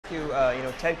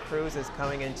to Ted Cruz is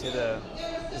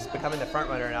is becoming the front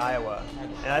runner in Iowa,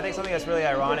 and I think something that's really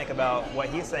ironic about what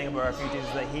he's saying about refugees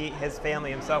is that his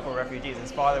family himself were refugees.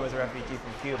 His father was a refugee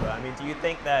from Cuba. I mean, do you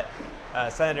think that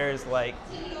senators like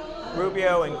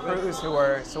Rubio and Cruz, who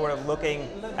are sort of looking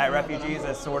at refugees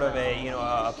as sort of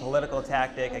a political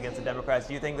tactic against the Democrats,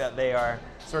 do you think that they are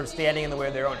sort of standing in the way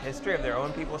of their own history, of their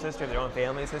own people's history, of their own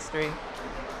family's history?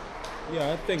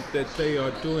 Yeah, I think that they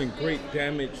are doing great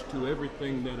damage to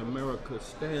everything that America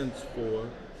stands for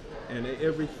and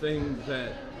everything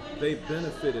that they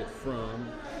benefited from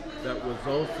that was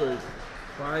offered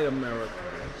by America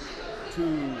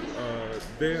to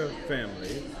their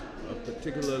families,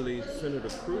 particularly Senator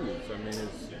Cruz. I mean,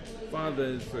 his father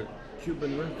is a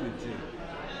Cuban refugee.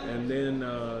 And then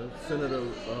Senator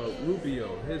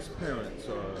Rubio, his parents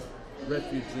are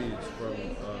refugees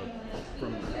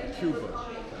from Cuba.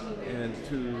 And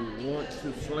to want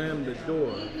to slam the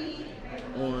door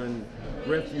on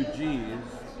refugees,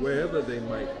 wherever they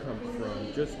might come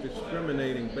from, just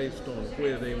discriminating based on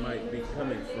where they might be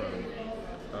coming from,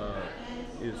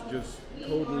 is just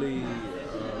totally,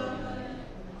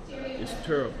 it's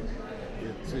terrible.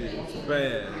 It's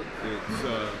bad. It's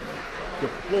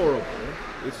deplorable.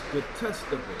 It's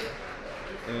detestable,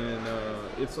 and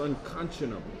it's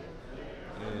unconscionable.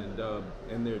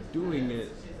 And they're doing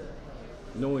it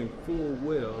knowing full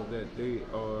well that they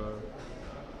are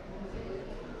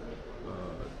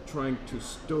trying to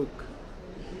stoke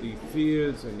the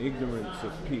fears and ignorance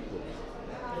of people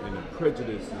and the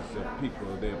prejudices of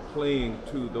people. They're playing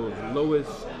to those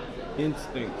lowest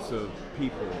instincts of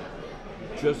people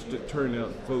just to turn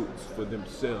out votes for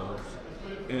themselves,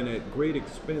 and at great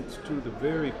expense to the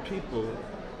very people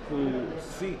who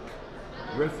seek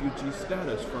refugee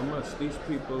status from us. These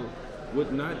people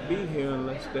would not be here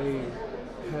unless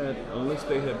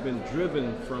they had been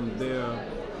driven from their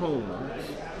homes,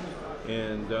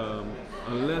 and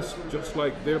unless, just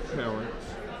like their parents,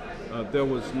 there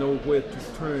was nowhere to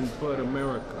turn but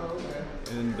America.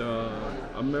 And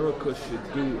America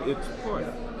should do its part.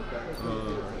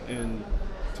 And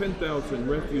 10,000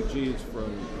 refugees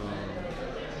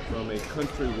from a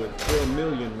country with 4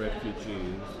 million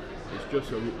refugees is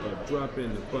just a drop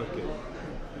in the bucket.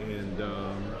 And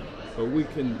but we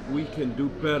can do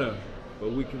better.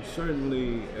 But we can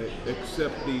certainly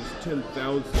accept these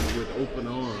 10,000 with open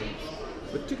arms,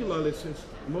 particularly since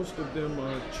most of them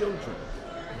are children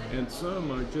and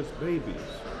some are just babies.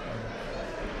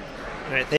 All right.